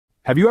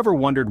Have you ever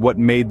wondered what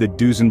made the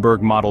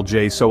Duesenberg Model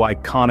J so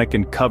iconic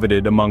and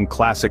coveted among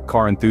classic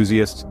car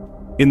enthusiasts?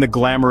 In the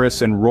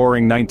glamorous and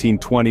roaring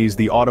 1920s,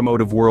 the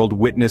automotive world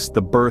witnessed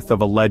the birth of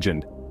a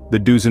legend, the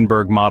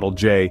Duesenberg Model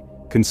J.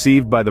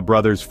 Conceived by the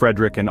brothers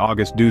Frederick and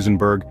August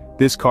Duesenberg,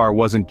 this car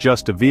wasn't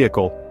just a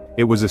vehicle,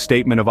 it was a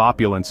statement of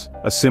opulence,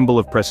 a symbol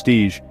of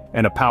prestige,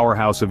 and a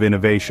powerhouse of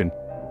innovation.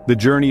 The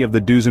journey of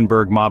the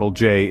Duesenberg Model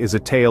J is a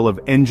tale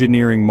of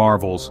engineering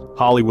marvels,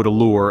 Hollywood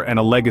allure, and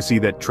a legacy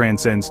that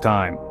transcends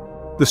time.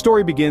 The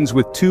story begins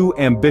with two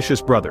ambitious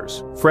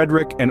brothers,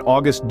 Frederick and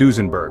August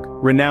Duesenberg,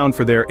 renowned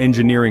for their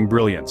engineering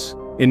brilliance.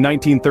 In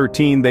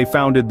 1913 they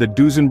founded the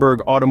Duesenberg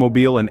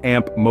Automobile and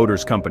Amp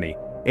Motors Company,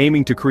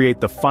 aiming to create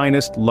the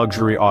finest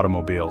luxury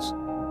automobiles.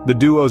 The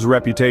duo's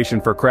reputation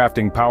for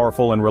crafting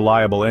powerful and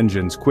reliable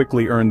engines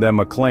quickly earned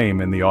them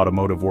acclaim in the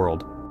automotive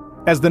world.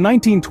 As the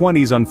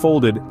 1920s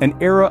unfolded, an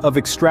era of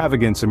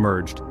extravagance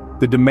emerged.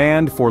 The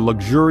demand for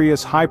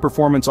luxurious,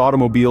 high-performance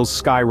automobiles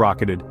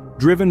skyrocketed,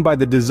 driven by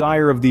the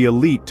desire of the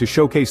elite to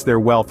showcase their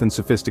wealth and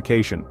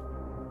sophistication.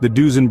 The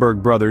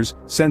Duesenberg brothers,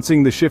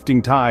 sensing the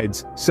shifting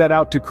tides, set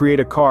out to create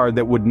a car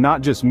that would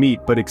not just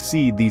meet but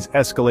exceed these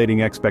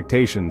escalating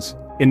expectations.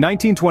 In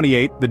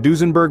 1928, the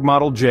Duesenberg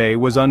Model J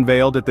was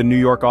unveiled at the New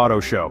York Auto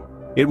Show.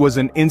 It was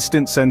an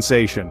instant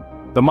sensation.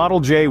 The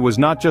Model J was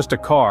not just a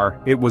car,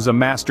 it was a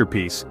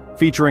masterpiece,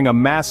 featuring a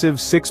massive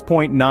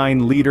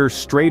 6.9-liter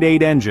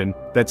straight-eight engine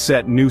that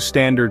set new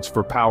standards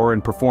for power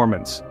and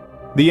performance.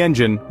 The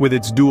engine, with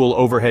its dual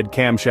overhead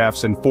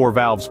camshafts and 4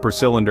 valves per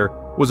cylinder,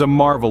 was a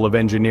marvel of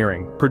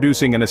engineering,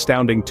 producing an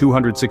astounding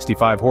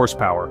 265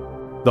 horsepower.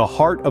 The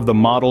heart of the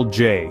Model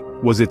J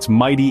was its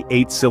mighty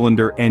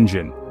 8-cylinder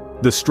engine.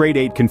 The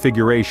straight-eight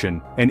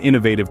configuration, an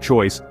innovative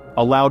choice,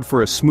 allowed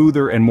for a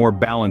smoother and more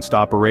balanced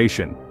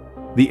operation.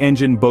 The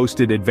engine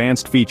boasted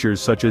advanced features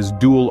such as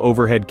dual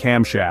overhead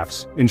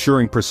camshafts,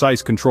 ensuring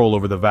precise control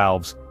over the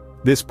valves.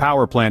 This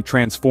power plant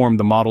transformed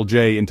the Model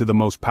J into the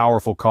most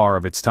powerful car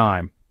of its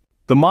time.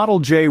 The Model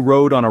J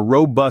rode on a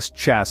robust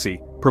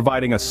chassis,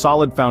 providing a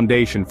solid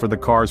foundation for the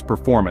car's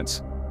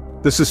performance.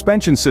 The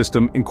suspension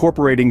system,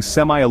 incorporating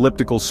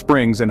semi-elliptical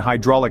springs and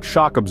hydraulic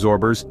shock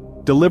absorbers,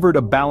 delivered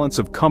a balance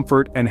of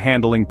comfort and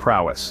handling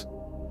prowess.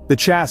 The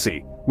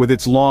chassis, with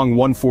its long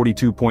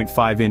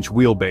 142.5-inch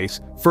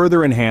wheelbase,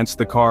 further enhanced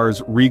the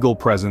car's regal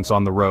presence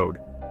on the road.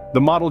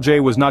 The Model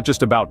J was not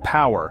just about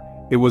power,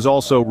 it was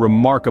also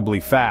remarkably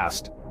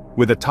fast.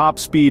 With a top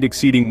speed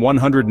exceeding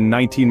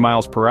 119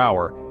 miles per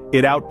hour,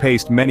 it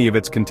outpaced many of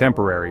its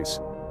contemporaries.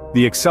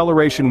 The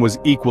acceleration was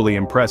equally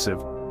impressive,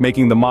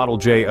 making the Model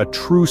J a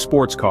true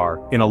sports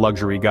car in a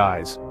luxury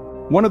guise.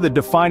 One of the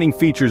defining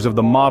features of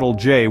the Model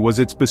J was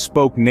its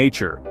bespoke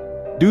nature.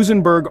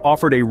 Duesenberg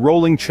offered a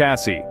rolling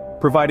chassis,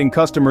 providing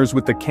customers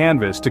with the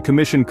canvas to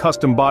commission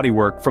custom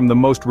bodywork from the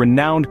most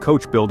renowned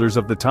coach builders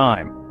of the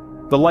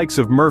time. The likes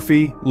of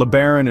Murphy,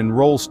 LeBaron and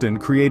Rolston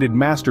created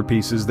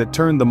masterpieces that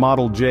turned the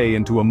Model J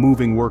into a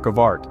moving work of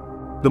art.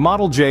 The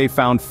Model J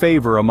found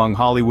favor among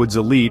Hollywood's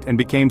elite and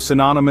became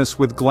synonymous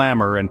with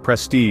glamour and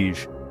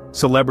prestige.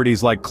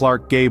 Celebrities like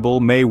Clark Gable,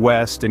 Mae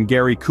West, and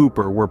Gary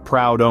Cooper were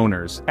proud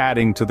owners,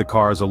 adding to the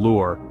car's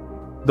allure.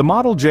 The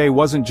Model J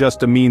wasn't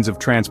just a means of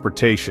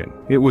transportation,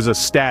 it was a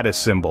status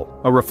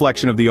symbol, a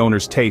reflection of the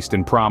owner's taste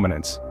and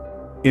prominence.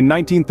 In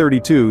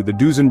 1932, the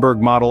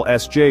Duesenberg Model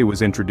SJ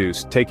was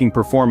introduced, taking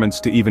performance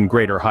to even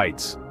greater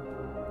heights.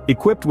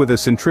 Equipped with a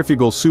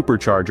centrifugal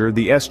supercharger,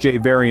 the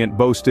SJ variant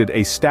boasted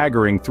a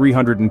staggering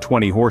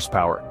 320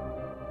 horsepower.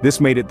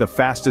 This made it the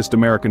fastest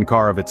American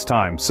car of its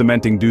time,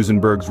 cementing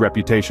Duesenberg's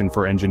reputation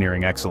for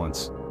engineering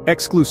excellence.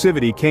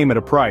 Exclusivity came at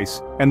a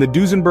price, and the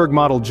Duesenberg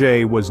Model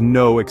J was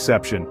no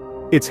exception.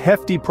 Its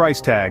hefty price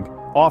tag,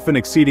 often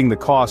exceeding the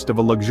cost of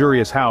a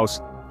luxurious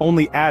house,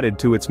 only added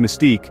to its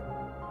mystique.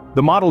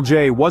 The Model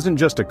J wasn't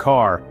just a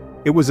car,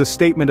 it was a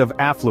statement of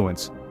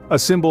affluence, a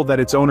symbol that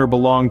its owner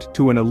belonged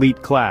to an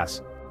elite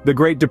class. The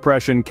Great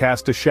Depression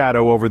cast a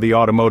shadow over the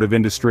automotive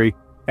industry,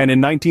 and in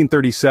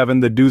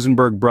 1937 the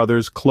Duesenberg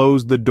brothers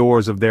closed the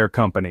doors of their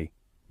company.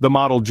 The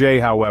Model J,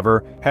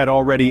 however, had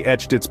already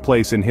etched its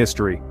place in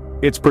history.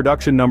 Its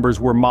production numbers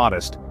were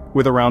modest,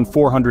 with around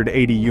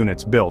 480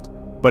 units built,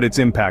 but its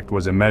impact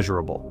was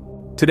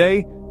immeasurable.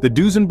 Today, the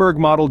Duesenberg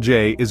Model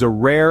J is a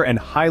rare and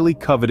highly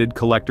coveted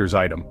collector's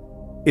item.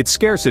 Its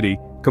scarcity,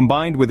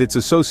 combined with its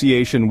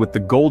association with the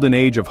golden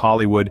age of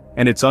Hollywood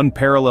and its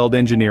unparalleled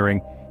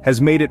engineering, has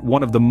made it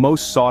one of the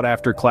most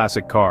sought-after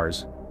classic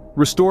cars.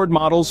 Restored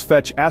models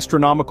fetch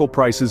astronomical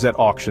prices at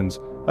auctions,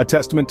 a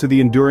testament to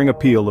the enduring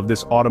appeal of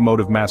this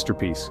automotive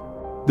masterpiece.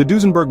 The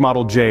Duesenberg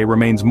Model J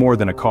remains more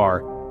than a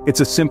car,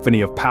 it's a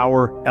symphony of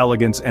power,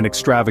 elegance, and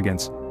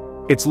extravagance.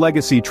 Its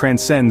legacy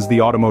transcends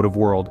the automotive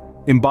world,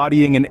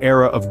 embodying an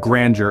era of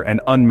grandeur and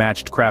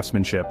unmatched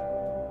craftsmanship.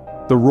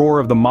 The roar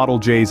of the Model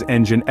J's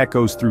engine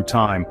echoes through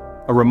time,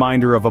 a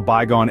reminder of a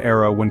bygone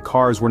era when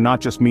cars were not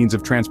just means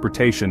of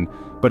transportation,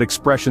 but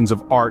expressions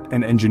of art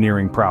and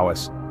engineering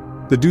prowess.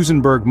 The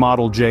Duesenberg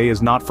Model J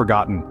is not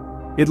forgotten.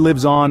 It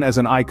lives on as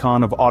an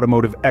icon of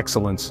automotive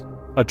excellence,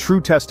 A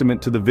true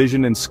testament to the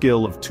vision and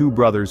skill of two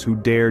brothers who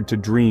dared to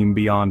dream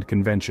beyond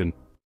convention.